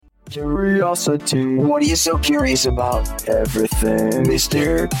Curiosity. What are you so curious about? Everything,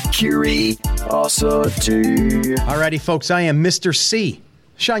 Mr. Curiosity. Alrighty, folks, I am Mr. C.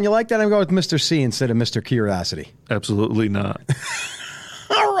 Sean, you like that? I'm going with Mr. C instead of Mr. Curiosity. Absolutely not.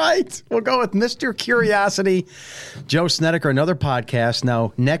 All right, we'll go with Mr. Curiosity. Joe Snedeker, another podcast.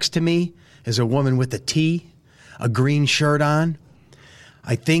 Now, next to me is a woman with a T, a green shirt on.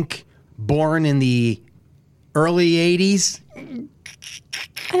 I think born in the early 80s.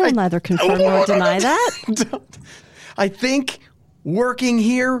 I will neither confirm nor deny that. I think working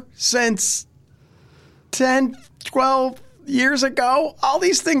here since 10, 12 years ago. All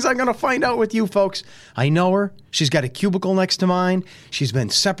these things I'm going to find out with you folks. I know her. She's got a cubicle next to mine. She's been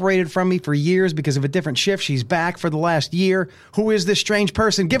separated from me for years because of a different shift. She's back for the last year. Who is this strange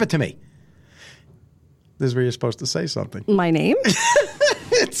person? Give it to me. This is where you're supposed to say something. My name?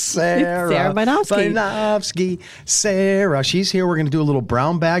 It's Sarah. Sarah Bajnowski. Bajnowski. Sarah. She's here. We're going to do a little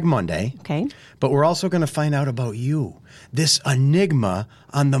Brown Bag Monday. Okay. But we're also going to find out about you. This enigma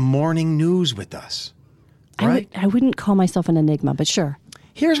on the morning news with us. Right? I wouldn't call myself an enigma, but sure.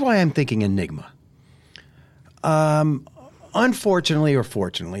 Here's why I'm thinking enigma. Unfortunately or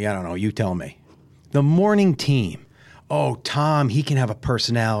fortunately, I don't know. You tell me. The morning team. Oh, Tom, he can have a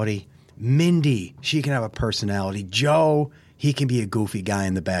personality. Mindy, she can have a personality. Joe, he can be a goofy guy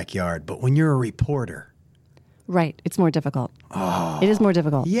in the backyard. But when you're a reporter. Right. It's more difficult. Oh, it is more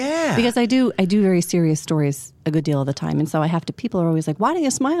difficult. Yeah. Because I do very serious stories a good deal of the time. And so people are always like, why do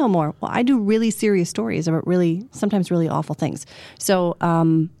you smile more? Well, I do really serious stories about sometimes really awful things. So,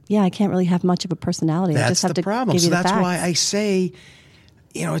 I can't really have much of a personality. That's I just have the to problem. Give you So the that's facts. why I say,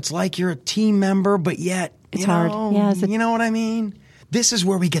 it's like you're a team member, but yet, it's hard. Yeah, you know what I mean? This is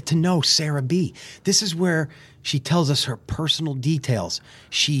where we get to know Sarah B. This is where she tells us her personal details.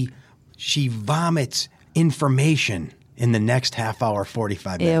 She vomits information in the next half hour,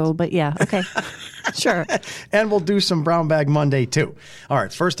 45 minutes. Ew, but yeah, okay. Sure. And we'll do some Brown Bag Monday, too. All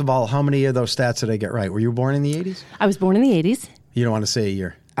right, first of all, how many of those stats did I get right? Were you born in the 80s? I was born in the 80s. You don't want to say a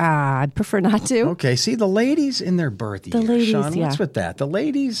year? I'd prefer not to. Okay, see, the ladies in their birth year. The ladies, Sean, yeah. what's with that? The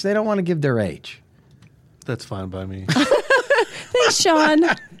ladies, they don't want to give their age. That's fine by me. Thanks, Sean.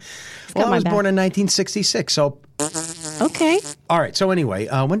 Well, I was born in 1966, so... Okay. All right, so anyway,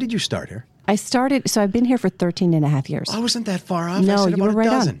 when did you start here? So I've been here for 13 and a half years. I wasn't that far off. No, I said you were about right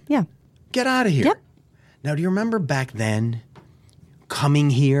a dozen. on. Yeah. Get out of here. Yep. Now, do you remember back then coming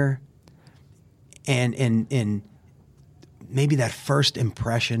here and maybe that first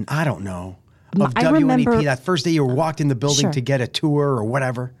impression, I don't know, of I WNEP, remember- that first day you walked in the building Sure. to get a tour or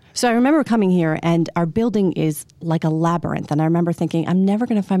whatever? So I remember coming here, and our building is like a labyrinth. And I remember thinking, I'm never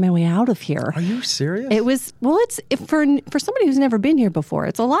going to find my way out of here. Are you serious? It was, for somebody who's never been here before,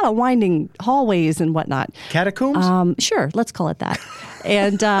 it's a lot of winding hallways and whatnot. Catacombs? Sure, let's call it that.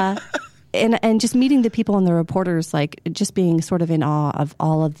 And and just meeting the people and the reporters, like just being sort of in awe of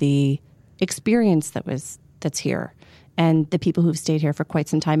all of the experience that's here. And the people who've stayed here for quite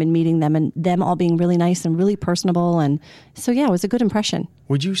some time and meeting them and them all being really nice and really personable. And so, yeah, it was a good impression.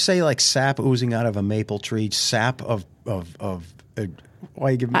 Would you say like sap oozing out of a maple tree, sap of why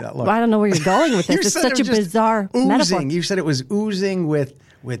are you giving me that look? I don't know where you're going with this. You It's said such it a was just bizarre oozing. metaphor. You said it was oozing with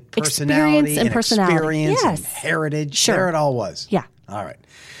personality Experience and personality. experience Yes. and heritage. Sure. There it all was. Yeah. All right.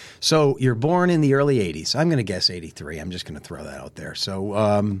 So you're born in the early 80s. I'm going to guess 83. I'm just going to throw that out there.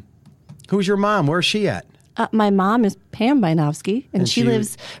 So who's your mom? Where's she at? My mom is Pam Bajnowski, and she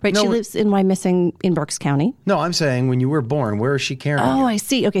lives she lives in Wyomissing in Berks County. No, I'm saying when you were born, where is she carrying you? Oh, I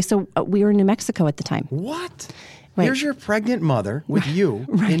see. Okay, so we were in New Mexico at the time. What? Right. Here's your pregnant mother with you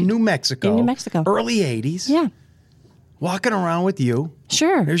in New Mexico. In New Mexico. Early 80s. Yeah. Walking around with you.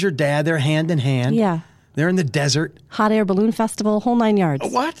 Sure. There's your dad. They're hand in hand. Yeah. They're in the desert. Hot air balloon festival, whole 9 yards.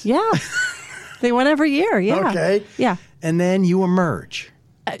 What? Yeah. They went every year. Yeah. Okay. Yeah. And then you emerge.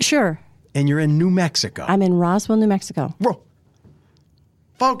 Sure. And you're in New Mexico. I'm in Roswell, New Mexico. Whoa.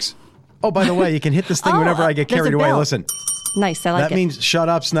 Folks. Oh, by the way, you can hit this thing whenever I get there's carried a away. bell. Listen. Nice. I like That it. means shut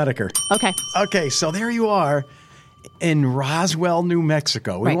up, Snedeker. Okay. Okay, so there you are in Roswell, New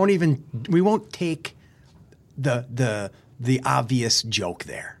Mexico. We Right. won't take the obvious joke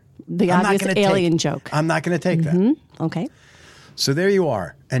there. The I'm not obvious gonna alien take- joke. I'm not going to take that. Okay. So there you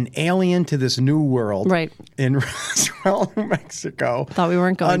are, an alien to this new world. Right. In Roswell, New Mexico. Thought we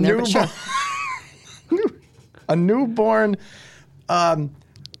weren't going there, but sure. A newborn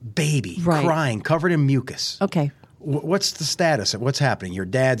baby Right. crying, covered in mucus. Okay. What's the status of what's happening? Your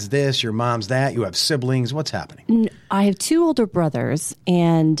dad's this, your mom's that, you have siblings. What's happening? I have two older brothers,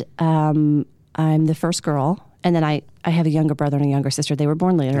 and I'm the first girl. And then I have a younger brother and a younger sister. They were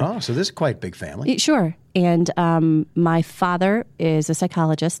born later. Oh, so this is quite a big family. Sure. And my father is a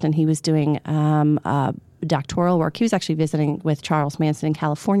psychologist, and he was doing doctoral work. He was actually visiting with Charles Manson in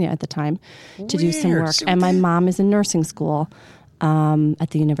California at the time to do some Weird. work. So And my they- mom is in nursing school at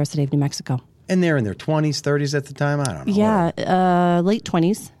the University of New Mexico. And they're in their 20s, 30s at the time? I don't know. Yeah, late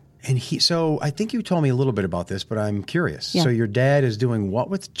 20s. And so I think you told me a little bit about this, but I'm curious. Yeah. So your dad is doing what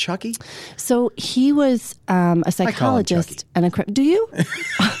with Chucky? So he was a psychologist and a do you?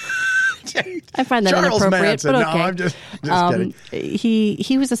 I find that Charles inappropriate, Manson. but No, okay. I'm just kidding.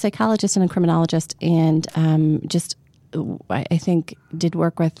 He was a psychologist and a criminologist, and I think did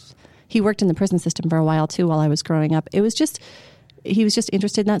work with. He worked in the prison system for a while too. While I was growing up, he was just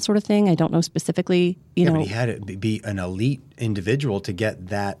interested in that sort of thing. I don't know specifically, But he had to be an elite individual to get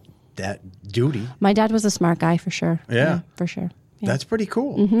that duty. My dad was a smart guy for sure. Yeah. For sure. Yeah. That's pretty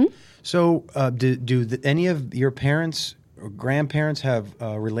cool. Mm-hmm. So do any of your parents or grandparents have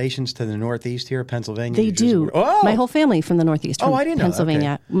relations to the Northeast here, Pennsylvania? They do. My whole family from the Northeast, from I didn't know that.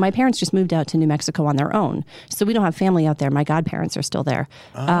 Pennsylvania. Okay. My parents just moved out to New Mexico on their own, so we don't have family out there. My godparents are still there.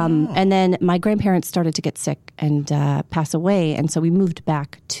 And then my grandparents started to get sick and pass away, and so we moved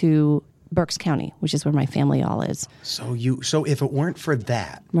back to Berks County, which is where my family all is. So if it weren't for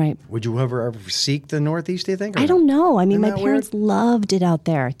that, Right. would you ever seek the Northeast, do you think? Or I don't know. I mean, Isn't my that parents weird? loved it out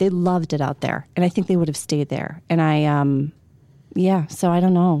there. They loved it out there, and I think they would have stayed there. And so I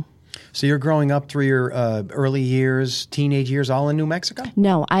don't know. So you're growing up through your early years, teenage years, all in New Mexico?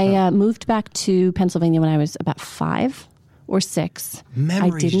 No, I moved back to Pennsylvania when I was about 5 or 6.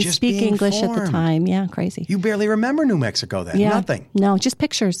 Memories I didn't just speak being English at the formed. time. Yeah, crazy. You barely remember New Mexico then? Yeah. Nothing. No, just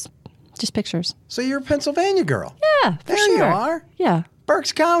pictures. Just pictures. So you're a Pennsylvania girl. Yeah, for There sure. you are. Yeah.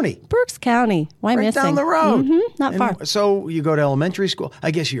 Berks County. Berks County. Why Right missing? down the road. Not And far. So you go to elementary school.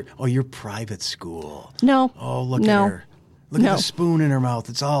 I guess you're private school. No. Oh, look No. at her. Look No. at the spoon in her mouth.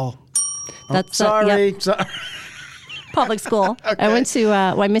 It's all. That's Sorry. yep, Sorry. public school. I went to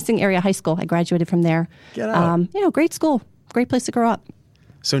Wyomissing Area High School. I graduated from there. Get out. Great school. Great place to grow up.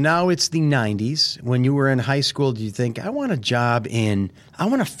 So now it's the 90s. When you were in high school, do you think, I want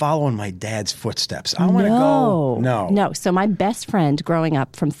to follow in my dad's footsteps? I want to go. No. So my best friend growing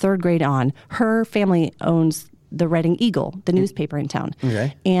up from 3rd grade on, her family owns the Reading Eagle, the newspaper in town.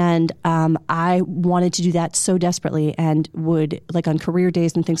 Okay. And I wanted to do that so desperately and would, like on career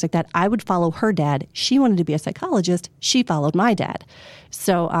days and things like that, I would follow her dad. She wanted to be a psychologist. She followed my dad.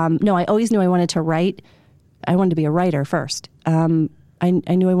 So, no, I always knew I wanted to write. I wanted to be a writer first. I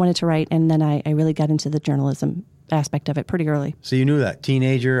knew I wanted to write, and then I really got into the journalism aspect of it pretty early. So you knew that.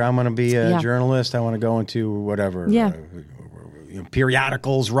 Teenager, I'm going to be a Yeah. journalist. I want to go into whatever. Yeah.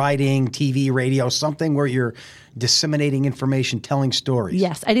 Periodicals, writing, TV, radio, something where you're disseminating information, telling stories.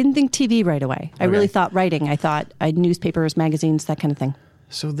 Yes, I didn't think TV right away. I really thought writing. I thought newspapers, magazines, that kind of thing.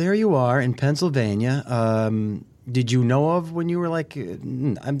 So there you are in Pennsylvania. Did you know of when you were like,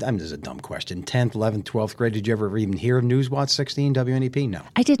 this is a dumb question, 10th, 11th, 12th grade, did you ever even hear of Newswatch 16, WNEP? No.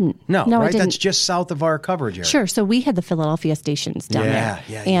 I didn't. No, I right? didn't. That's just south of our coverage area. Sure. So we had the Philadelphia stations down there.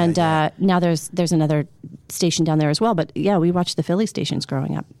 And now there's another station down there as well. But yeah, we watched the Philly stations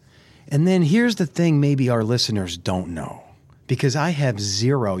growing up. And then here's the thing maybe our listeners don't know, because I have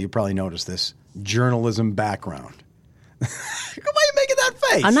zero, you probably noticed this, journalism background. Why are you making that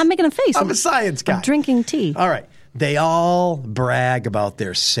face? I'm not making a face. I'm a science guy. I'm drinking tea. All right. They all brag about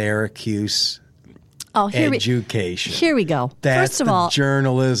their Syracuse education. Here we go. That's First of the all,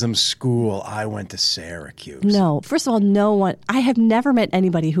 journalism school. I went to Syracuse. no. First of all, no one. I have never met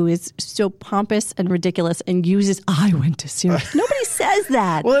anybody who is so pompous and ridiculous and uses. I went to Syracuse. Nobody says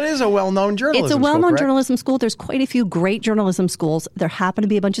that. Well, it is a well-known journalism It's a school, well-known correct? journalism school. There's quite a few great journalism schools. There happen to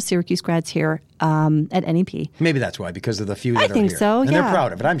be a bunch of Syracuse grads here at NEP. Maybe that's why, because of the few that I are think here. so, And they're yeah.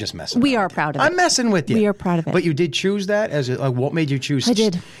 proud of it. I'm just messing We with are it. proud of it. I'm messing with you. We are proud of it. But you did choose that as what made you choose? I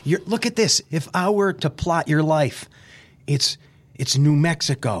did. Look at this. If I were to plot your life, it's New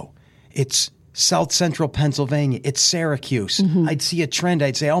Mexico. It's South Central Pennsylvania. It's Syracuse. I'd see a trend.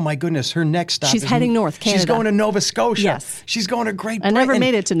 I'd say, oh my goodness, her next stop She's is heading north, She's Canada. going to Nova Scotia. Yes. She's going to Great I Britain. never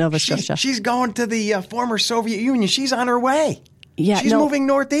made it to Nova Scotia. She's going to the former Soviet Union. She's on her way. Yeah, She's moving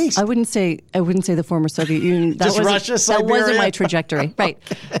northeast. I wouldn't say the former Soviet Union. That Just wasn't, Russia, that Siberia? wasn't my trajectory, right?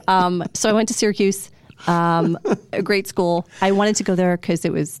 So I went to Syracuse, a great school. I wanted to go there because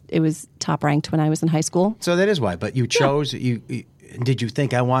it was top ranked when I was in high school. So that is why. But you chose. Did you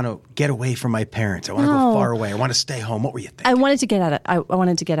think, I want to get away from my parents? I want to go No. far away. I want to stay home. What were you thinking? I wanted to get out of I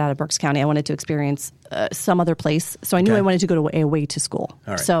wanted to get out of Berks County. I wanted to experience some other place. So I knew Okay. I wanted to go away to school.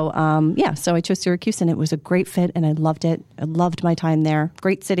 All right. So so I chose Syracuse, and it was a great fit, and I loved it. I loved my time there.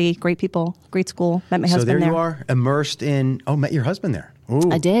 Great city, great people, great school. Met my So husband there there. you are, immersed in. Oh, met your husband there.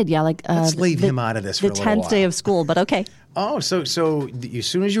 Ooh. I did, yeah. Like Let's leave him out of this for a the little 10th day while. of school, but okay. Oh, so as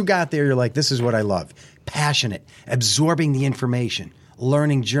soon as you got there, you're like, this is what I love. Passionate, absorbing the information,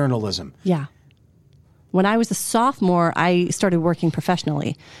 learning journalism. Yeah. When I was a sophomore, I started working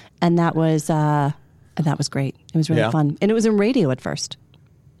professionally, and that was great. It was really Yeah. fun, and it was in radio at first.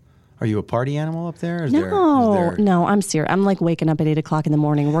 Are you a party animal up there? No, I'm serious. I'm like waking up at 8 o'clock in the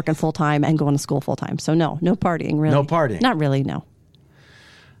morning, working full time, and going to school full time. So no partying really. No partying. Not really. No.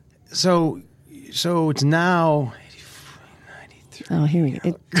 So it's now. Oh, here we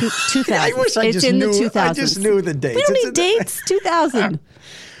go. 2000. I wish I it's just in knew. the 2000s. I just knew the dates. We don't It's need dates. 2000.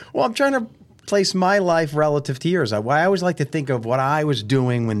 Well, I'm trying to place my life relative to yours. I always like to think of what I was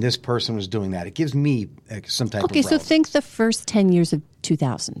doing when this person was doing that. It gives me some type Okay, of so relevance. think the first 10 years of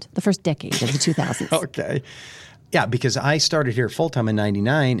 2000, the first decade of the 2000s. Okay. Yeah, because I started here full time in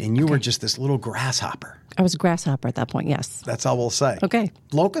 '99, and you were just this little grasshopper. I was a grasshopper at that point, yes. That's all we'll say. Okay.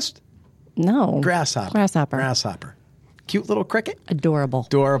 Locust? No. Grasshopper. Grasshopper. Cute little cricket? Adorable.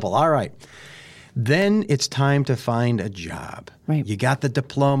 Adorable. All right. Then it's time to find a job. Right. You got the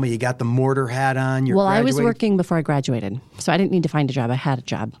diploma. You got the mortar hat on. You're Well, I was graduating. working before I graduated, so I didn't need to find a job. I had a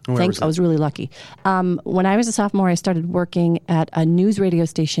job. Where was I it? was really lucky. When I was a sophomore, I started working at a news radio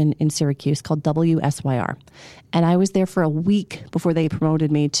station in Syracuse called WSYR. And I was there for a week before they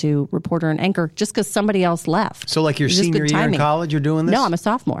promoted me to reporter and anchor just because somebody else left. So like your It was just senior good year in timing. college, you're doing this? No, I'm a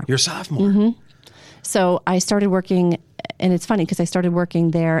sophomore. You're a sophomore. So I started working, and it's funny because I started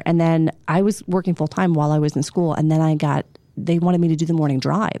working there, and then I was working full time while I was in school, and then they wanted me to do the morning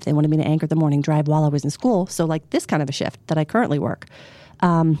drive. They wanted me to anchor the morning drive while I was in school. So like this kind of a shift that I currently work.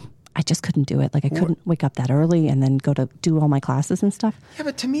 I just couldn't do it. Like I couldn't wake up that early and then go to do all my classes and stuff. Yeah,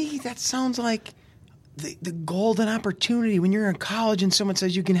 but to me, that sounds like the golden opportunity. When you're in college and someone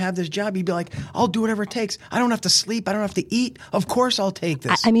says you can have this job, you'd be like, I'll do whatever it takes. I don't have to sleep. I don't have to eat. Of course I'll take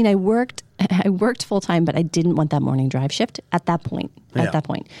this. I mean, I worked full time, but I didn't want that morning drive shift at that point. Yeah.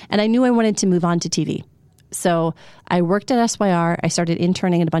 And I knew I wanted to move on to TV. So I worked at SYR. I started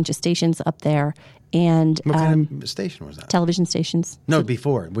interning at a bunch of stations up there, and What kind of station was that? television stations. No,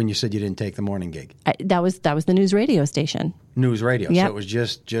 before, when you said you didn't take the morning gig. That was the news radio station. News radio. Yep. So it was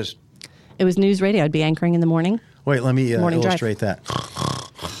just It was news radio. I'd be anchoring in the morning. wait, let me Morning drive. illustrate that.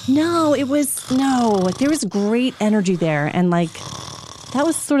 There was great energy there, and like that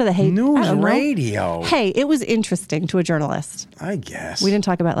was sort of the hate. News I don't know. radio. Hey, it was interesting to a journalist. I guess. We didn't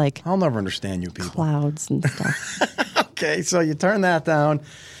talk about like I'll never understand you people. clouds and stuff. Okay, so you turn that down.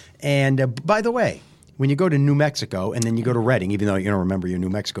 And by the way, when you go to New Mexico and then you go to Redding, even though you don't remember your New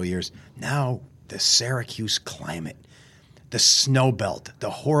Mexico years, now the Syracuse climate, the snow belt,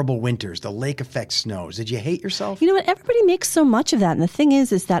 the horrible winters, the lake effect snows. Did you hate yourself? You know what? Everybody makes so much of that, and the thing is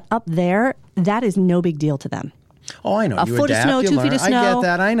that up there, that is no big deal to them. Oh, I know. A You foot of adapt, snow, you 2 learn. feet of snow. I get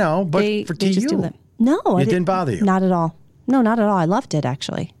that. I know. But They to just do you, that. No, it didn't bother you. Not at all. No, not at all. I loved it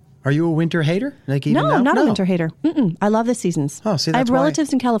actually. Are you a winter hater? Like even No, now? I'm not a winter hater. Mm-mm. I love the seasons. Oh, see, I have that's why-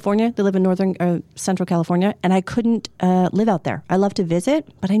 relatives in California. They live in central California, and I couldn't live out there. I love to visit,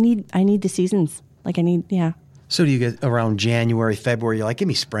 but I need the seasons. Yeah. So do you get around January, February, you're like, give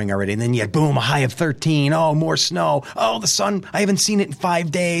me spring already. And then you get, boom, a high of 13. Oh, more snow. Oh, the sun, I haven't seen it in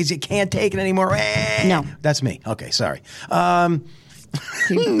 5 days. You can't take it anymore. No. That's me. Okay, sorry.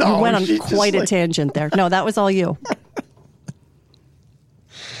 You No, went on she's just quite a like- tangent there. No, that was all you.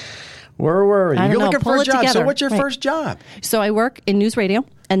 Where were you? I don't You're know. looking for Pull a it job. So together. what's your Right. first job? So I work in news radio,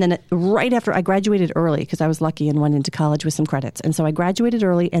 and then right after I graduated early because I was lucky and went into college with some credits. And so I graduated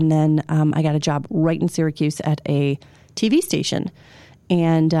early, and then I got a job right in Syracuse at a TV station.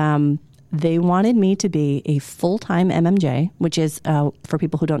 And they wanted me to be a full-time MMJ, which is, for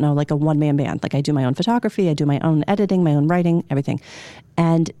people who don't know, like a one-man band. Like I do my own photography, I do my own editing, my own writing, everything.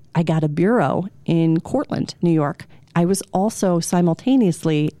 And I got a bureau in Cortland, New York. I was also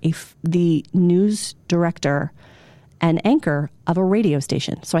simultaneously the news director and anchor of a radio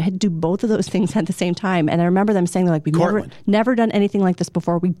station. So I had to do both of those things at the same time. And I remember them saying, they're like, we've Cortland. never done anything like this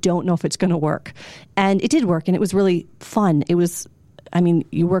before. We don't know if it's going to work. And it did work, and it was really fun. It was,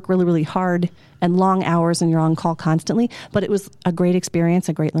 you work really, really hard and long hours, and you're on call constantly. But it was a great experience,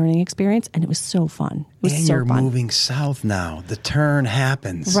 a great learning experience, and it was so fun. It was And so you're fun. moving south now. The turn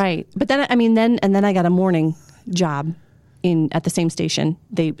happens. Right. But then, then I got a morning job at the same station.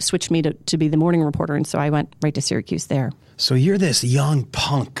 They switched me to be the morning reporter, and so I went right to Syracuse there. So you're this young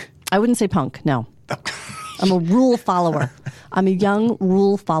punk. I wouldn't say punk, no. I'm a rule follower. I'm a young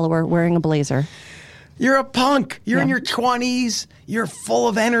rule follower wearing a blazer. You're a punk. You're in Yeah. your 20s. You're full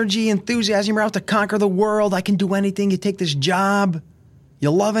of energy, enthusiasm. You're out to conquer the world. I can do anything. You take this job.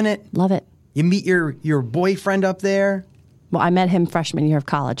 You're loving it. Love it. You meet your boyfriend up there. Well, I met him freshman year of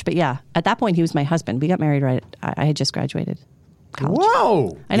college, but yeah, at that point he was my husband. We got married right. I had just graduated college.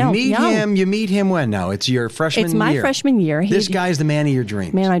 Whoa! I know, You meet him when now? It's your freshman year. It's my freshman year. This guy's the man of your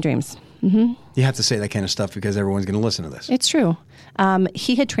dreams. Man of my dreams. You have to say that kind of stuff because everyone's going to listen to this. It's true.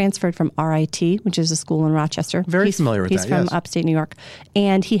 He had transferred from RIT, which is a school in Rochester. Very familiar with he's that, from yes. upstate New York.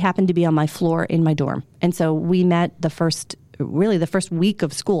 And he happened to be on my floor in my dorm. And so we met the first week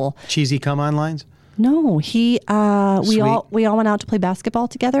of school. Cheesy come-on lines? No, we all went out to play basketball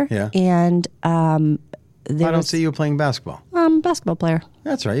together. Yeah. And I don't see you playing basketball. Basketball player.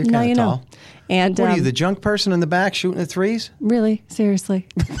 That's right. You're Now kind of you tall. know. And What are you, the junk person in the back shooting the threes? really? Seriously?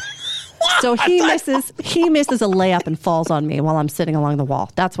 So he misses a layup and falls on me while I'm sitting along the wall.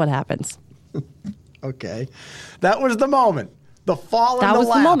 That's what happens. Okay. That was the moment. The fall in That the was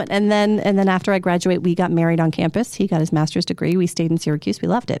lap. the moment. And then after I graduate, we got married on campus. He got his master's degree. We stayed in Syracuse. We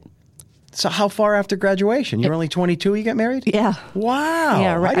loved it. So how far after graduation? You're only 22 you get married? Yeah. Wow.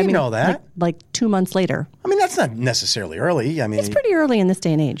 Yeah, right. I didn't know that. Like 2 months later. I mean, that's not necessarily early. I mean, It's pretty early in this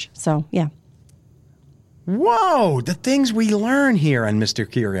day and age. So, yeah. whoa, the things we learn here on Mr.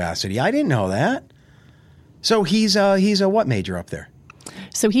 Curiosity. I didn't know that. So he's a what major up there?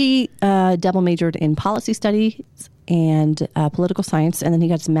 So he double majored in policy studies and political science, and then he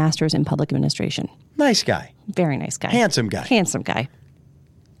got his master's in public administration. Nice guy. Very nice guy. Handsome guy. Handsome guy.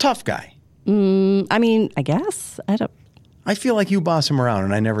 Tough guy. I mean, I guess. I don't. I feel like you boss him around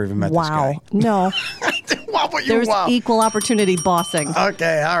and I never even met this guy. Wow. No. Wow, but you There's wow. equal opportunity bossing.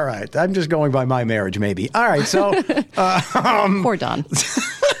 Okay, all right. I'm just going by my marriage, maybe. All right, so Poor Don.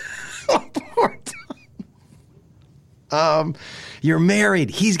 you're married.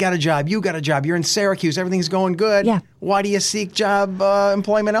 He's got a job. You got a job. You're in Syracuse. Everything's going good. Yeah. Why do you seek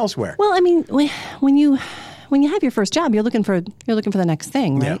employment elsewhere? Well, I mean, when you have your first job, you're looking for the next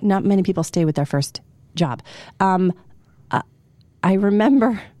thing, right? Yeah. Not many people stay with their first job. I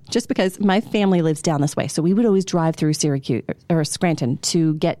remember, just because my family lives down this way, so we would always drive through Syracuse or Scranton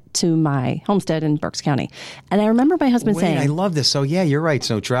to get to my homestead in Berks County. And I remember my husband saying, I love this. So yeah, you're right.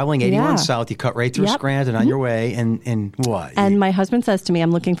 So traveling 81 Yeah. south, you cut right through Yep. Scranton on your way, and what? and my husband says to me,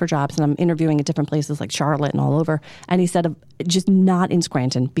 I'm looking for jobs and I'm interviewing at different places like Charlotte and all over. And he said, just not in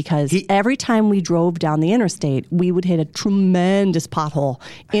Scranton, because every time we drove down the interstate, we would hit a tremendous pothole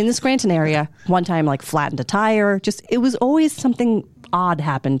in the Scranton area. One time, like flattened a tire. Just, it was always something odd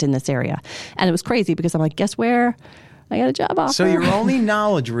happened in this area. And it was crazy because I'm like, guess where? I got a job offer. So your only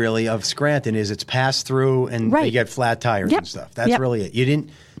knowledge really of Scranton is it's passed through and Right. you get flat tires Yep. and stuff. That's Yep. really it. You didn't.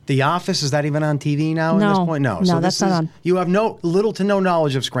 The Office, is that even on TV now at No. this point? No. No, So that's this not is, on. You have little to no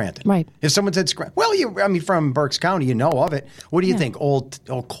knowledge of Scranton. Right. If someone said Scranton, well, from Berks County, you know of it. What do you think? Old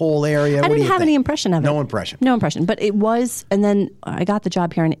coal area? I What do didn't you have think? any impression of it. No impression. No impression. But it was, and then I got the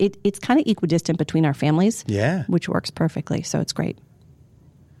job here, and it's kind of equidistant between our families. Yeah. Which works perfectly. So it's great.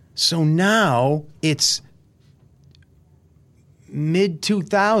 So now it's mid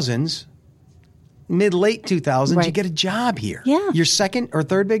 2000s, late 2000s. You Right. get a job here. Yeah. Your second or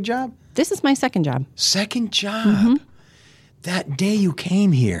third big job? This is my second job. Second job. Mm-hmm. That day you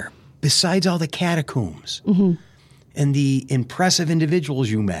came here, besides all the catacombs Mm-hmm. and the impressive individuals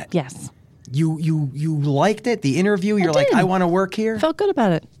you met, Yes. you liked it. The interview, you're like, did. I want to work here. Felt good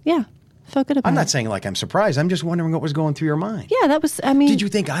about it. Yeah. Felt good about I'm it. not saying like I'm surprised. I'm just wondering what was going through your mind. Yeah, that was, I mean. Did you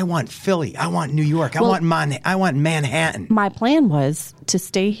think I want Philly? I want New York. I want Manhattan. My plan was to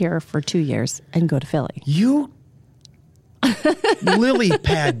stay here for 2 years and go to Philly. You lily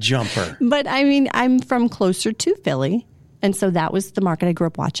pad jumper. But I mean, I'm from closer to Philly. And so that was the market I grew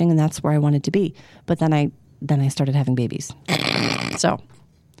up watching, and that's where I wanted to be. But then I started having babies. So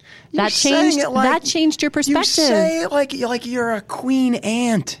that saying changed it like- that changed your perspective. You say it like you're a queen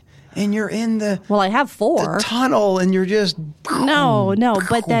ant and you're in the Well, I have 4. tunnel and you're just No.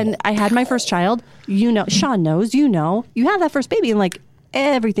 But then I had my first child. You know, Sean knows, you have that first baby and like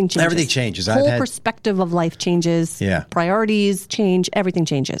everything changes. Everything changes. Whole I've had- perspective of life changes. Yeah. Priorities change. Everything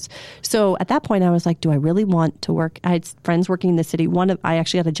changes. So at that point I was like, do I really want to work? I had friends working in the city. I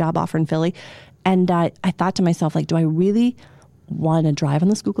actually got a job offer in Philly. And I thought to myself, like, do I really want to drive on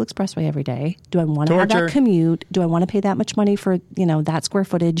the Schuylkill Expressway every day? Do I want to have Torture. that commute? Do I want to pay that much money for, that square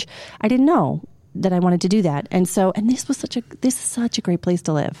footage? I didn't know that I wanted to do that. And so, and this is such a great place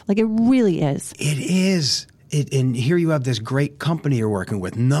to live. Like, it really is. It is. And here you have this great company you're working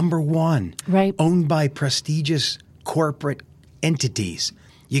with, #1, Right. owned by prestigious corporate entities.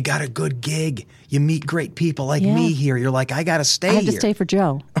 You got a good gig. You meet great people like Yeah. me here. You're like, I got to stay I have here. to stay for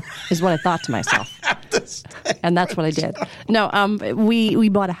Joe, is what I thought to myself. And that's what I did. No, we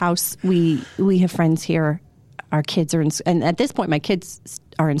bought a house. We have friends here. Our kids are and at this point, my kids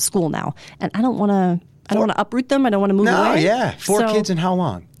are in school now. And I don't want I don't want to uproot them. I don't want to move No, away. yeah. Four So, kids and how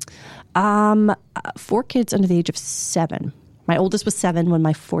long? 4 kids under the age of 7. My oldest was 7 when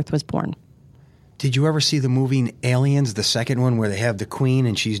my 4th was born. Did you ever see the movie Aliens, the second one, where they have the queen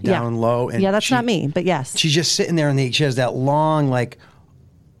and she's down low? And yeah, that's not me, but yes. She's just sitting there, and she has that long, like,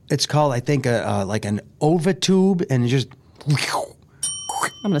 it's called, I think, like an ovatube, and just. I'm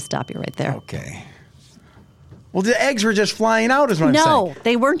going to stop you right there. Okay. Well, the eggs were just flying out, is what I'm saying. No,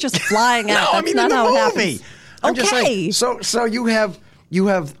 they weren't just flying out. No, That's I mean not in the how movie. it happens. I'm just Okay. like, so you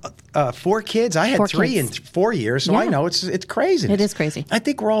have 4 kids. I had 4 3 kids. in 4 years, so I Yeah. know it's crazy. It is crazy. I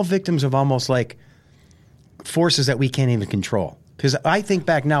think we're all victims of almost like forces that we can't even control. Because I think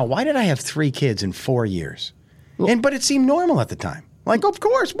back now, why did I have 3 kids in 4 years? But it seemed normal at the time. Like, of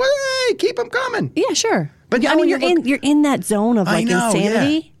course, hey, keep them coming. Yeah, sure. But Yeah, now I mean, when you're in that zone of I like know,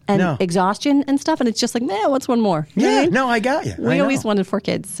 insanity yeah. and No. exhaustion and stuff, and it's just like, man, what's one more? You know what I Yeah, mean? no, I got you. We I always know. wanted 4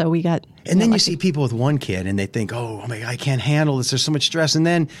 kids, so we got. And then you lucky. see people with 1 kid and they think, oh my God, I can't handle this. There's so much stress. And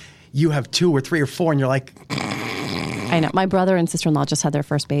then you have 2 or 3 or 4 and you're like, I know. My brother and sister-in-law just had their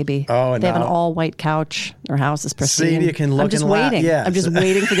first baby. Oh, they have an no. all-white couch. Their house is pristine. you can look I'm just and laugh. waiting. Yeah. I'm just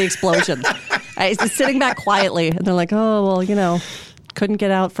waiting for the explosion. I was sitting back quietly, and they're like, "Oh, well, couldn't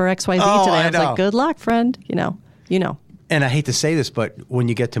get out for XYZ Oh, today." I I was know. like, "Good luck, friend." You know. and I hate to say this, but when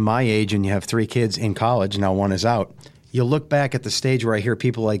you get to my age and you have 3 kids in college, now 1 is out, you'll look back at the stage where I hear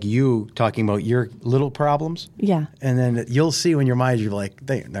people like you talking about your little problems. Yeah. And then you'll see when you're my age, you're like,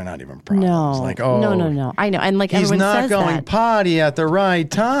 they're not even problems. No. Like, oh. No. I know. And like He's everyone not says going that. potty at the right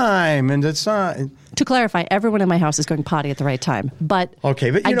time. And it's not. To clarify, everyone in my house is going potty at the right time. But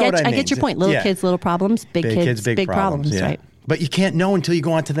Okay, but you know what I mean. get your point. Little Yeah. kids, little problems. Big kids, big problems. yeah. Right. But you can't know until you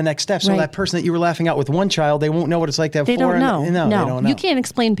go on to the next step. So Right. that person that you were laughing at with 1 child, they won't know what it's like to have They 4. don't know. No, they don't know. You can't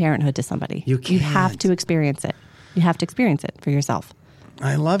explain parenthood to somebody. You You have can't. to experience it. You have to experience it for yourself.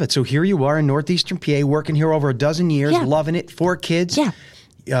 I love it. So here you are in Northeastern PA, working here over a dozen years, Yeah. loving it. 4 kids. Yeah.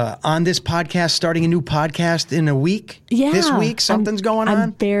 On this podcast, starting a new podcast in a week. Yeah. This week, something's going on.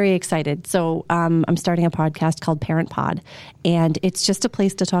 I'm very excited. So I'm starting a podcast called Parent Pod, and it's just a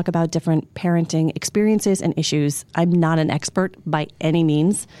place to talk about different parenting experiences and issues. I'm not an expert by any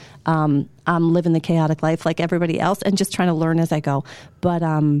means. I'm living the chaotic life like everybody else and just trying to learn as I go. But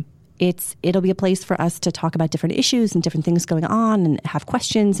it'll be a place for us to talk about different issues and different things going on and have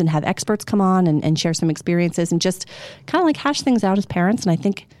questions and have experts come on and share some experiences and just kind of like hash things out as parents. And I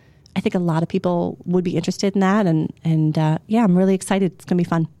think a lot of people would be interested in that. And yeah, I'm really excited. It's going to be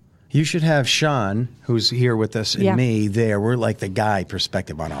fun. You should have Sean, who's here with us, and Yeah. me there. We're like the guy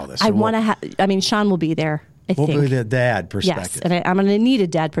perspective on all this. I So want to Sean will be there, I We'll think. be the dad Yes, perspective. and I'm going to need a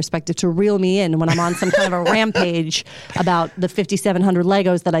dad perspective to reel me in when I'm on some kind of a rampage about the 5,700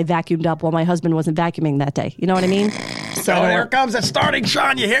 Legos that I vacuumed up while my husband wasn't vacuuming that day. You know what I mean? So Oh, here comes it starting,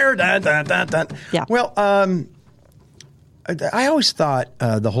 Sean. You hear? Dun, dun, dun, dun. Yeah. Well, I always thought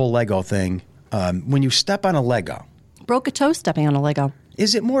the whole Lego thing, when you step on a Lego, broke a toe stepping on a Lego.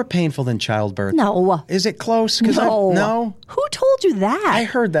 is it more painful than childbirth? No. Is it close? 'Cause No. no? Who told you that? I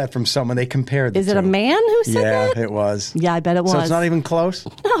heard that from someone. They compared the Is it a two. man who said Yeah, that? it was. Yeah, I bet it was. So it's not even close?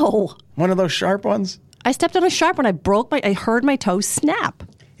 No. One of those sharp ones? I stepped on a sharp one. I heard my toe snap.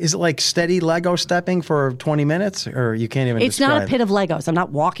 Is it like steady Lego stepping for 20 minutes? Or you can't even It's not a describe pit of Legos. I'm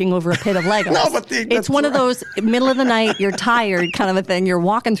not walking over a pit of Legos. No, but that's it's one of right. those middle of the night, you're tired kind of a thing. You're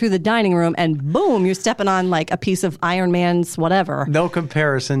walking through the dining room and boom, you're stepping on like a piece of Iron Man's whatever. No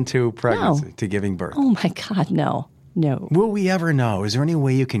comparison to pregnancy, to giving birth. Oh my God, no. No. Will we ever know? Is there any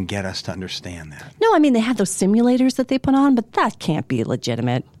way you can get us to understand that? No, I mean, they have those simulators that they put on, but that can't be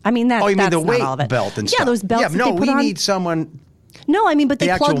legitimate. I mean, Oh, you mean that's the not weight all of it. belt and yeah, stuff? those belts Yeah, that no, they put we on. need someone. No, I mean, but the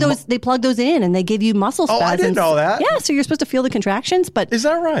they plug actual those. They plug those in, and they give you muscle Oh, spasms. I didn't know that. Yeah, so you're supposed to feel the contractions, but Is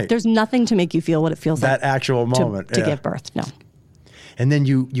that right? There's nothing to make you feel what it feels That like. actual to- moment, to yeah. give birth. No, And then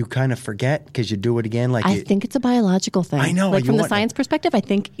you kind of forget because you do it again. Like I you, think it's a biological thing. I know, Like you from the want- science perspective, I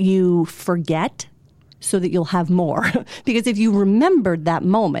think you forget so that you'll have more. Because if you remembered that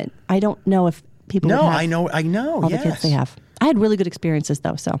moment, I don't know if people. No, would have I know. all Yes. the kids they have. I had really good experiences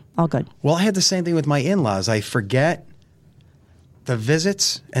though, so all good. Well, I had the same thing with my in-laws. I forget the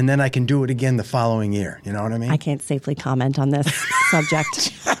visits, and then I can do it again the following year. You know what I mean? I can't safely comment on this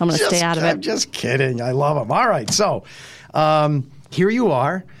subject. I'm going to stay out of I'm it. just kidding. I love them. All right, so here you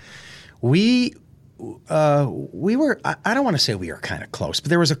are. We were. I don't want to say we were kind of close, but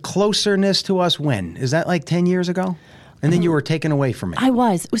there was a closeness to us. When is that? Like 10 years ago? And then you were taken away from me. I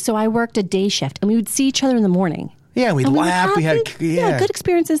was. So I worked a day shift, and we would see each other in the morning. Yeah, we And laughed. We had good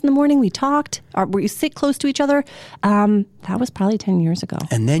experiences in the morning. We talked. We sit close to each other. That was probably 10 years ago.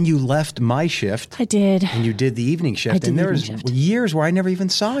 And then you left my shift. I did. And you did the evening shift. I did and there the was evening shift. years where I never even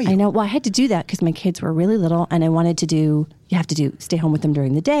saw you. I know. Well, I had to do that because my kids were really little, and I wanted to do. You have to stay home with them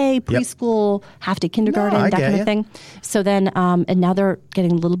during the day, preschool, half day kindergarten, No, I that get kind ya. of thing. So then, and now they're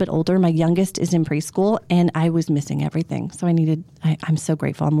getting a little bit older. My youngest is in preschool, and I was missing everything. So I'm so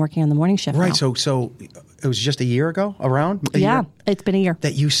grateful. I'm working on the morning shift. Right. now. So it was just a year ago, around? Yeah, it's been a year.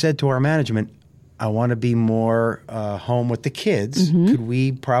 That you said to our management, I want to be more home with the kids. Mm-hmm. Could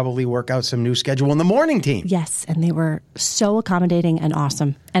we probably work out some new schedule in the morning team? Yes, and they were so accommodating and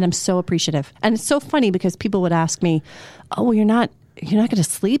awesome, and I'm so appreciative. And it's so funny because people would ask me, "Oh, well, you're not going to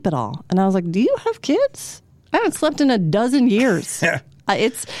sleep at all," and I was like, "Do you have kids? I haven't slept in a dozen years."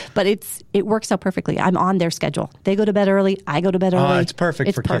 It works out perfectly. I'm on their schedule. They go to bed early. I go to bed early. It's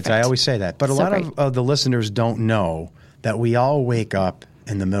perfect for kids. I always say that. But a lot of the listeners don't know that we all wake up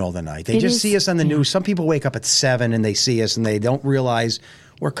in the middle of the night. They just see us on the news. Some people wake up at 7 and they see us and they don't realize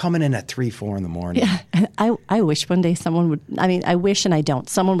we're coming in at 3, 4 in the morning. Yeah, and I wish one day someone would. I mean, I wish and I don't.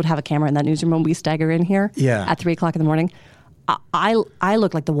 Someone would have a camera in that newsroom when we stagger in here. Yeah. At 3 o'clock in the morning. I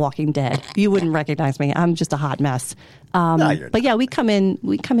look like the Walking Dead. You wouldn't recognize me. I'm just a hot mess. No, you're but yeah, we come in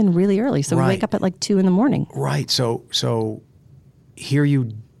really early. So we Right. wake up at like 2 in the morning. Right. So here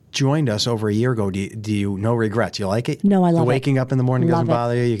you joined us over a year ago. Do you no regrets? You like it? No, I love the waking up in the morning Love doesn't it.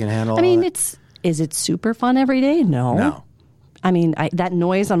 bother you. You can handle. I mean, all that? is it super fun every day? No. I mean, that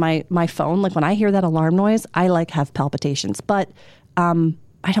noise on my phone, like when I hear that alarm noise, I like have palpitations. But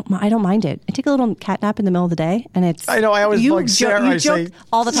I don't mind it. I take a little cat nap in the middle of the day, and it's. I know. I always you like Sarah. I joke say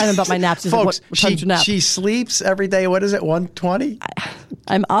all the time about my naps. Is Folks, what time's your nap? she sleeps every day. What is it? 1:20.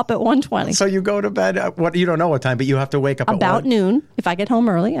 I'm up at 1:20. So you go to bed at what? You don't know what time, but you have to wake up About at 1. noon. If I get home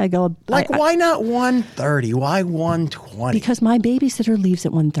early, I go. Why not 1:30? Why 1:20? Because my babysitter leaves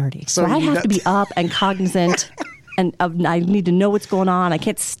at 1:30. So I you have got- to be up and cognizant. And I need to know what's going on. I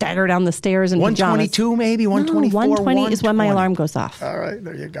can't stagger down the stairs in pajamas. 1:22 maybe, 1:24, 1:20 is when my 1:20. alarm goes off. All right,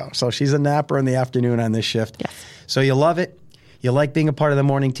 there you go. So she's a napper in the afternoon on this shift. Yes. So you love it. You like being a part of the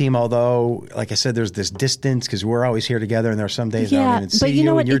morning team, although, like I said, there's this distance because we're always here together, and there are some days I Yeah, don't even see but you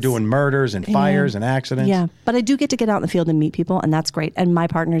know what? and you're It's- doing murders and fires and accidents. Yeah, but I do get out in the field and meet people, and that's great. And my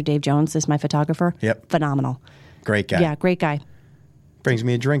partner, Dave Jones, is my photographer. Yep. Phenomenal. Great guy. Yeah, great guy. Brings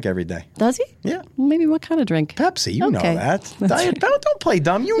me a drink every day. Does he? Yeah. Maybe what kind of drink? Pepsi, you know Okay. that. That's right. Don't play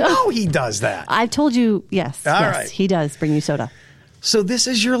dumb. You know he does that. I've told you, yes. All yes, right. he does bring you soda. So this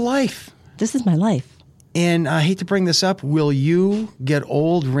is your life. This is my life. And I hate to bring this up. Will you get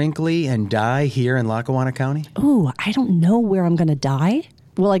old, wrinkly, and die here in Lackawanna County? Ooh, I don't know where I'm going to die.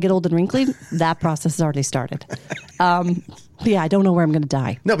 Will I get old and wrinkly? That process has already started. But yeah, I don't know where I'm going to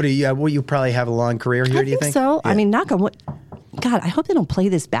die. Nobody. Will you probably have a long career here? I do you think think so. Yeah. I mean, knock on wood. God, I hope they don't play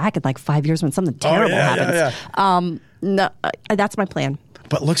this back in like 5 years when something terrible happens. No, that's my plan.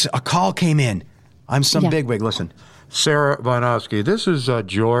 But look, a call came in. I'm some Yeah. bigwig. Listen. Sarah Bonowski, this is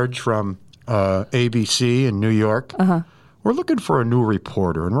George from ABC in New York. Uh-huh. We're looking for a new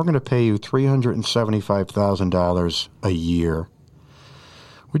reporter, and we're going to pay you $375,000 a year.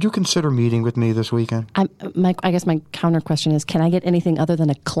 Would you consider meeting with me this weekend? I guess my counter question is, can I get anything other than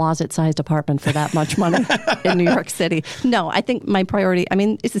a closet-sized apartment for that much money in New York City? No, I think my priority, I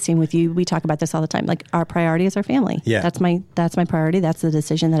mean, it's the same with you. We talk about this all the time. Like, our priority is our family. Yeah. That's my priority. That's the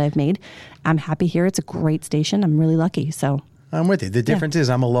decision that I've made. I'm happy here. It's a great station. I'm really lucky. So, I'm with you. The difference is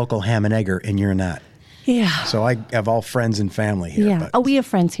I'm a local ham and egger, and you're not. yeah. So I have all friends and family here. Yeah. But Oh, we have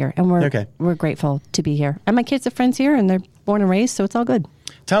friends here, and we're grateful to be here. And my kids have friends here, and they're born and raised, so it's all good.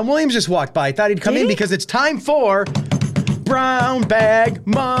 Tom Williams just walked by. I thought he'd come Did in he? because it's time for Brown Bag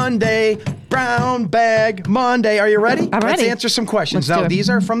Monday. Brown Bag Monday. Are you ready? I'm Let's ready. answer some questions. Let's do Now, it. these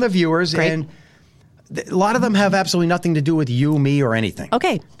are from the viewers, Great. and a lot of them have absolutely nothing to do with you, me, or anything.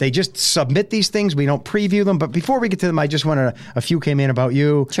 Okay. They just submit these things. We don't preview them. But before we get to them, I just wanted a few came in about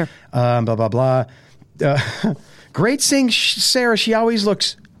you. Sure. Blah, blah, blah. Great seeing Sarah. She always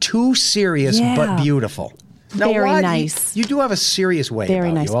looks too serious Yeah. but beautiful. Now, Very why- nice. You do have a serious way Very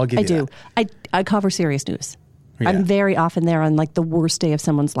about nice. you. I'll give I you do. that. I cover serious news. Yeah. I'm very often there on like the worst day of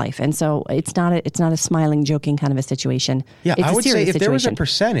someone's life, and so it's not a smiling, joking kind of a situation. Yeah, it's I a would say serious if there was a situation.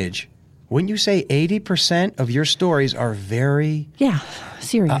 percentage, wouldn't you say 80% of your stories are very, Yeah,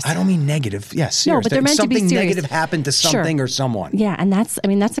 serious. I don't mean negative. Yeah, serious. but they're meant to be something serious. negative happened to Sure. something or someone. Yeah, and that's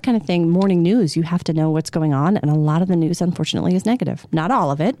the kind of thing. Morning news, you have to know what's going on, and a lot of the news, unfortunately, is negative. Not all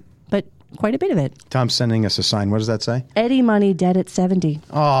of it, but quite a bit of it. Tom's sending us a sign. What does that say? Eddie Money dead at 70.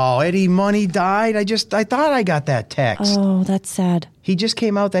 Oh, Eddie Money died. I thought I got that text. Oh, that's sad. He just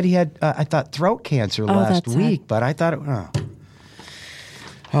came out that he had, I thought, throat cancer last that's week, sad. but I thought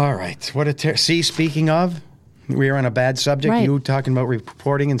All right. What a see, speaking of, we were on a bad subject. Right. You talking about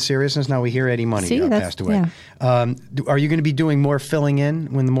reporting and seriousness. Now we hear Eddie Money See, that's- passed away. yeah. Are you going to be doing more filling in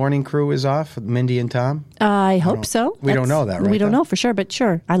when the morning crew is off, Mindy and Tom? I hope so. We don't know that, right, We don't though? know for sure, but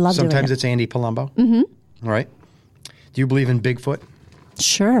sure. I love Sometimes doing it. it's Andy Palumbo. Mm-hmm. All right. Do you believe in Bigfoot?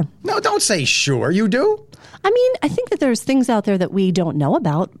 Sure. No, don't say sure. You do? I mean, I think that there's things out there that we don't know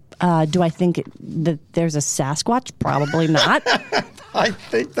about. Do I think that there's a Sasquatch? Probably not. I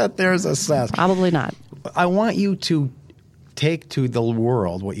think that there's a sass. Probably not. I want you to take to the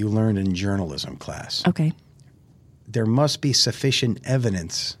world what you learned in journalism class. Okay. There must be sufficient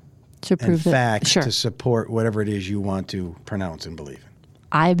evidence To and prove that. facts Sure. to support whatever it is you want to pronounce and believe in.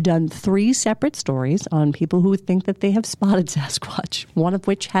 I've done 3 separate stories on people who think that they have spotted Sasquatch, one of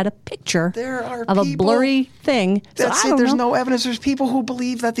which had a picture There are of a people- blurry thing. So That's I it. don't There's know. no evidence. There's people who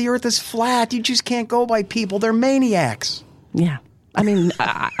believe that the earth is flat. You just can't go by people. They're maniacs. Yeah. I mean,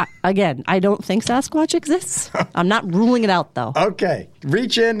 again, I don't think Sasquatch exists. I'm not ruling it out, though. Okay.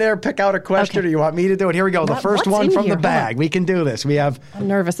 Reach in there, pick out a question, Okay. or you want me to do it? Here we go. The What- first what's one in from here? the Hold on. bag. We can do this. We have. I'm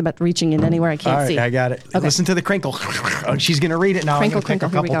nervous about reaching in anywhere I can't All right, see. I got it. Okay. Listen to the crinkle. Oh, she's going to read it now. Crinkle, I'm going to pick crinkle.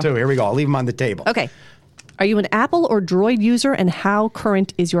 a Here we couple go. too. Here we go. I'll leave them on the table. Okay. Are you an Apple or Droid user, and how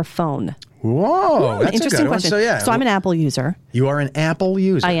current is your phone? Whoa, that's a Interesting good one. question. So yeah, So I'm an Apple user. You are an Apple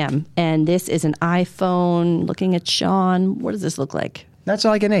user. I am, and this is an iPhone. Looking at Sean, what does this look like? That's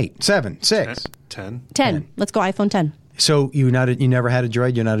like an 8, 7, 6. 10. 10. Let's go iPhone 10. So you never had a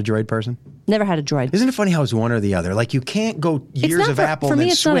Droid? You're not a Droid person? Never had a Droid. Isn't it funny how it's one or the other? Like you can't go years It's not of Apple for and me.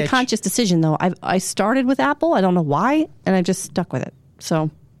 then It's switch. not a conscious decision, though. I started with Apple. I don't know why, and I just stuck with it.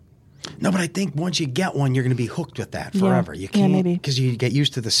 So No, but I think once you get one, you're going to be hooked with that Yeah. forever. You Yeah, can't maybe. because you get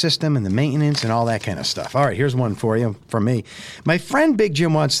used to the system and the maintenance and all that kind of stuff. All right, here's one for you from me. My friend Big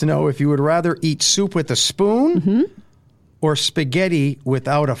Jim wants to know if you would rather eat soup with a spoon Mm-hmm. or spaghetti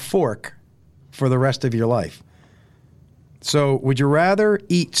without a fork for the rest of your life. So, would you rather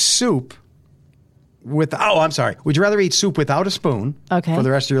eat soup with? Oh, I'm sorry. Would you rather eat soup without a spoon Okay. for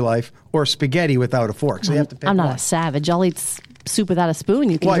the rest of your life, or spaghetti without a fork? So you have to pick I'm not one. a savage. I'll eat soup without a spoon.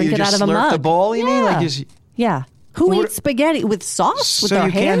 You can What, drink you it out just of a slurp mug. the bowl, you mean? Yeah. Like just- yeah. Who What- eats spaghetti with sauce with So their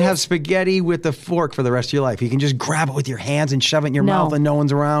you hands? can't have spaghetti with a fork for the rest of your life. You can just grab it with your hands and shove it in your No. mouth and no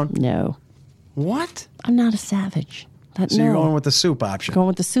one's around. No, What? I'm not a savage. So no. you're going with the soup option. Going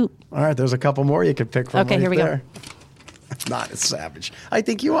with the soup. All right, there's a couple more you could pick from. Okay, right here we go. there. Not a savage. I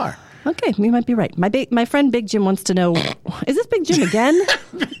think you are. Okay, you might be right. My friend Big Jim wants to know: is this Big Jim again?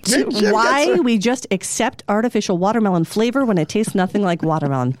 Jim, Why yes, sir. we just accept artificial watermelon flavor when it tastes nothing like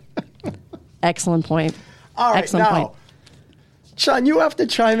watermelon? Excellent point. All right, Excellent now, point. Sean, you have to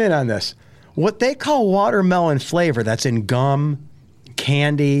chime in on this. What they call watermelon flavor, that's in gum,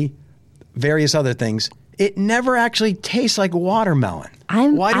 candy, various other things, it never actually tastes like watermelon.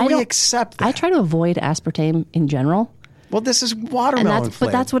 Why do we accept that? I try to avoid aspartame in general, Well, this is and watermelon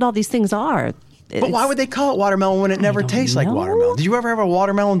flavor. but that's what all these things are. But why would they call it watermelon when it never don't tastes like know. watermelon? Did you ever have a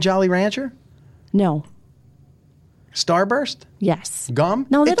watermelon Jolly Rancher? No. Starburst? Yes. Gum?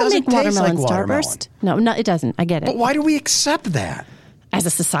 No, they It don't doesn't make taste watermelon like watermelon. Starburst. No, it doesn't. I get it. But why do we accept that? As a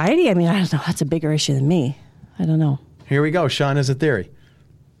society, I mean, I don't know. That's a bigger issue than me. I don't know. Here we go. Sean has a theory.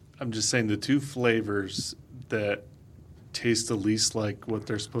 I'm just saying the two flavors that taste the least like what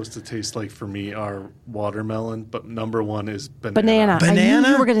they're supposed to taste like for me are watermelon, but number one is banana. Banana. I Banana?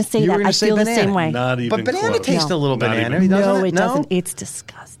 knew you were going to say You were that. gonna I say feel the banana. same way. Not even But banana close. tastes No. a little Not banana, even. doesn't No, it? it doesn't. It's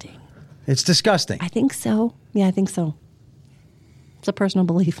disgusting. It's disgusting. I think so. Yeah, I think so. It's a personal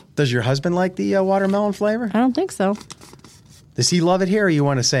belief. Does your husband like the watermelon flavor? I don't think so. Does he love it here, or you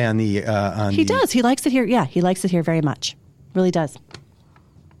want to say on the He does. He likes it here. Yeah, he likes it here very much. Really does.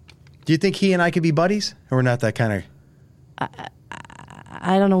 Do you think he and I could be buddies, or we're not that kind of?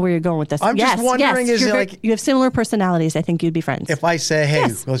 I don't know where you're going with this. I'm just Yes, wondering, yes, is you're it very- like- you have similar personalities? I think you'd be friends. If I say, "Hey,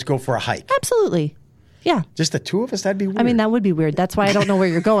 Yes. let's go for a hike," Absolutely. Yeah. just the two of us, that'd be weird. I mean, that would be weird. That's why I don't know where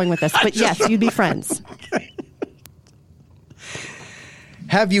you're going with this. But yes, you'd be friends.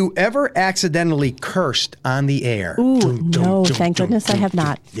 Have you ever accidentally cursed on the air? Ooh, Dun, dun, no, dun, thank dun, goodness I dun, have dun.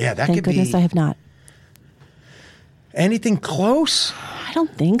 not. Yeah, that Thank could goodness be I have not. anything close. I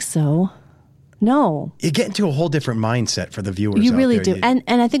don't think so. No. You get into a whole different mindset for the viewers. You out really there. do. You-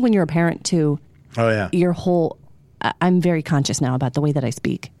 And I think when you're a parent too, oh yeah, your whole I'm very conscious now about the way that I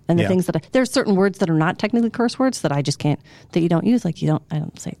speak and the Yeah. things that there's certain words that are not technically curse words that I just can't, that you don't use. Like you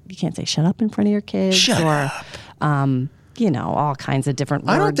can't say shut up in front of your kids Shut or up. all kinds of different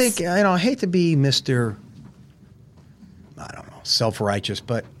words. I don't think, I hate to be Mr. self-righteous,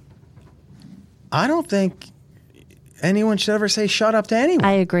 but I don't think anyone should ever say shut up to anyone.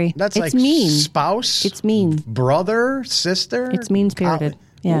 I agree. That's It's like mean. spouse. It's mean. Brother, sister. It's mean-spirited.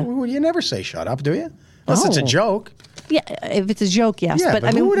 Yeah. You never say shut up, do you? Unless it's a Oh. joke. Yeah, if it's a joke, yes. Yeah, but but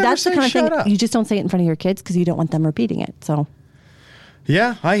I who mean, would ever that's the say kind of shut thing up? you just don't say it in front of your kids because you don't want them repeating it. So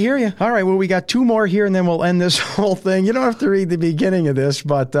Yeah, I hear you. All right, well, we got 2 more here, and then we'll end this whole thing. You don't have to read the beginning of this,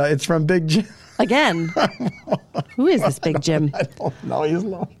 but it's from Big Jim. again, who is this Big Jim? I don't know. He's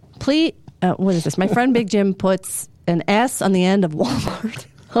low. Please, what is this? My friend Big Jim puts an S on the end of Walmart.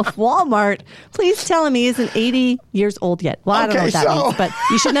 Of Walmart. Please tell him he isn't 80 years old yet. Well, I don't know Okay, what that so- means, but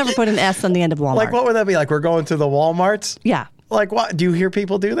you should never put an S on the end of Walmart. Like, what would that be? Like, we're going to the Walmarts? Yeah. Like, what? Do you hear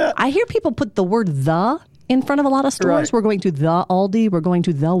people do that? I hear people put the word "the" in front of a lot of stores. Right. We're going to the Aldi. We're going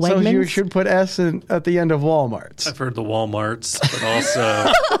to the Wegmans. So you should put S at the end of Walmarts. I've heard the Walmarts, but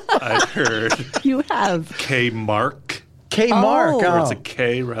also I've heard You have. Kmark, Kmark. Oh. where Oh, it's a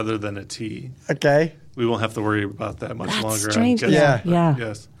K rather than a T. okay. We won't have to worry about that much That's longer. I'm strange. guessing. Yeah. But Yeah.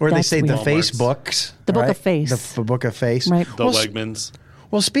 Yes. Or they That's say the weird. Facebooks. The Book right? of Face. The Book of Face. Right. The Well, Wegmans.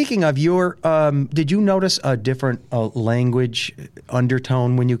 Well, speaking of your, did you notice a different language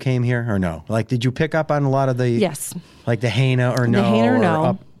undertone when you came here, or no? Like, did you pick up on a lot of the Yes. like the Haina or no? The Haina or no.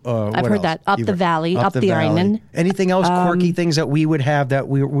 Up, I've what heard else? that. Up the valley, up the valley. Iron. Anything else quirky things that we would have that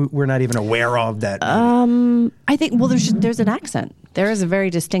we're not even aware of? That I think. Well, there's an accent. There is a very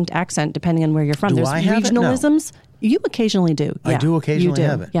distinct accent depending on where you're from. Do There's I have it? No. regionalisms. You occasionally do. I Yeah, do occasionally you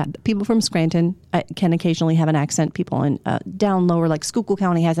do. have it. Yeah, people from Scranton can occasionally have an accent. People in down lower, like Schuylkill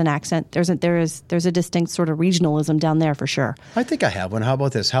County, has an accent. There's a distinct sort of regionalism down there for sure. I think I have one. How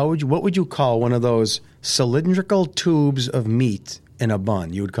about this? What would you call one of those cylindrical tubes of meat in a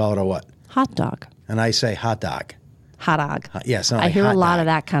bun? You would call it a what? Hot dog. And I say hot dog. Hot dog. Yeah, sound I like hear a hot lot dog. of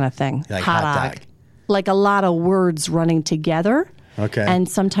that kind of thing. Like hot dog. Like a lot of words running together. Okay. And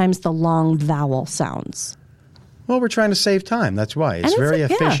sometimes the long vowel sounds. Well, we're trying to save time. That's why. It's And very yeah,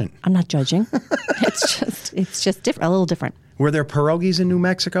 efficient. I'm not judging. it's just different, a little different. Were there pierogies in New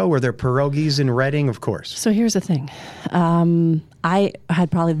Mexico? Were there pierogies in Reading? Of course. So here's the thing. I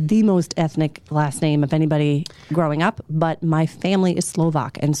had probably the most ethnic last name of anybody growing up, but my family is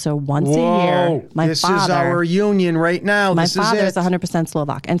Slovak. And so once a year, my this father... is our union right now. My This father is is 100%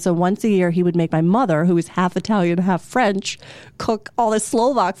 Slovak. And so once a year, he would make my mother, who is half Italian, half French, cook all this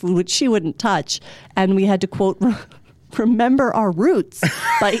Slovak food, which she wouldn't touch. And we had to, quote, remember our roots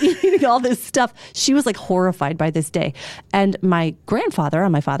by eating all this stuff. She was like horrified by this day. And my grandfather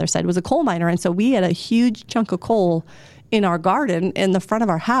on my father's side was a coal miner. And so we had a huge chunk of coal in our garden in the front of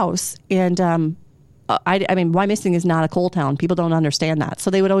our house. And I mean, Wyomissing is not a coal town. People don't understand that. So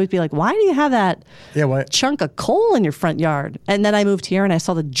they would always be like, why do you have that chunk of coal in your front yard? And then I moved here and I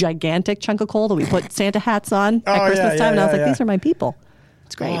saw the gigantic chunk of coal that we put Santa hats on at Christmas time. And I was like, these are my people.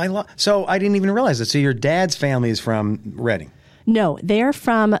 It's great. So I didn't even realize it. So your dad's family is from Reading. No, they're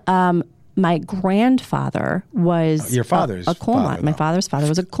from my grandfather was Your father's a coal father, miner. My though. father's father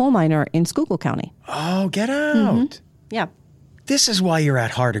was a coal miner in Schuylkill County. Oh, get out. Yeah. This is why you're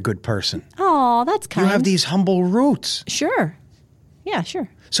at heart a good person. Oh, that's kind. You have these humble roots. Sure. Yeah, sure.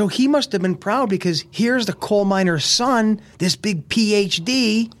 So he must have been proud because here's the coal miner's son, this big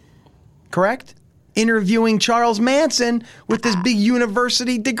PhD, correct? Interviewing Charles Manson with this big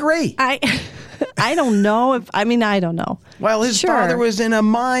university degree. I don't know I don't know. While his Sure. father was in a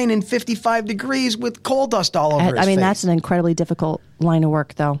mine in 55 degrees with coal dust all over his I mean, face. that's an incredibly difficult line of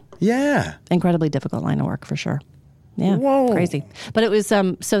work, though. Yeah. Incredibly difficult line of work for sure. Yeah, Whoa. crazy. But it was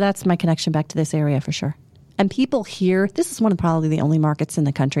so that's my connection back to this area for sure. And people here, this is one of probably the only markets in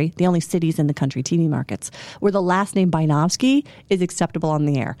the country, the only cities in the country, TV markets, where the last name Bainovsky is acceptable on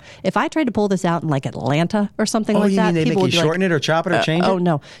the air. If I tried to pull this out in like Atlanta or something like you that, mean they make people you would be like, shorten it or chop it or change it? Oh,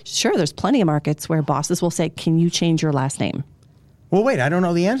 no. Sure, there's plenty of markets where bosses will say, can you change your last name? Well, wait, I don't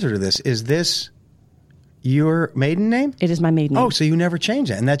know the answer to this. Is this your maiden name? It is my maiden name. Oh, so you never change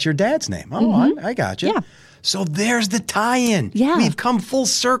it, and that's your dad's name. Oh, I got you. Yeah. So there's the tie-in. Yeah. We've come full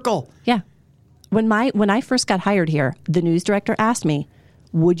circle. Yeah. When I first got hired here, the news director asked me,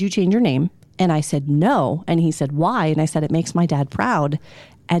 would you change your name? And I said, no. And he said, why? And I said, it makes my dad proud.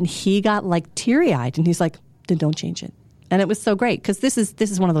 And he got like teary-eyed and he's like, then don't change it. And it was so great because this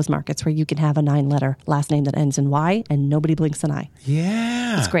is one of those markets where you can have a 9-letter last name that ends in Y and nobody blinks an eye.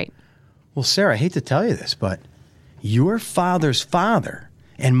 Yeah. It's great. Well, Sarah, I hate to tell you this, but your father's father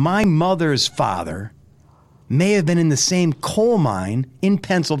and my mother's father may have been in the same coal mine in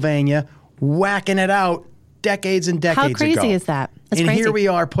Pennsylvania, whacking it out decades and decades ago. How crazy is that? That's and crazy. here we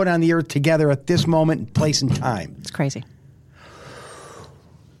are put on the earth together at this moment, place, and time. It's crazy.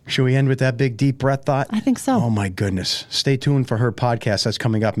 Should we end with that big, deep breath thought? I think so. Oh, my goodness. Stay tuned for her podcast. That's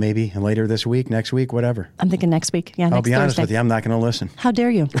coming up maybe later this week, next week, whatever. I'm thinking next week. Yeah, I'll next be honest Thursday. with you. I'm not going to listen. How dare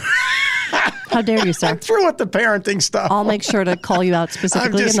you? How dare you, sir? Through with the parenting stuff. I'll make sure to call you out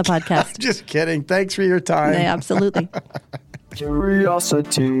specifically in the I'm podcast. just kidding. Thanks for your time. Yeah, absolutely.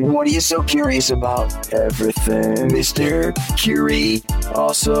 Curiosity. What are you so curious about? Everything, Mr. Curiosity.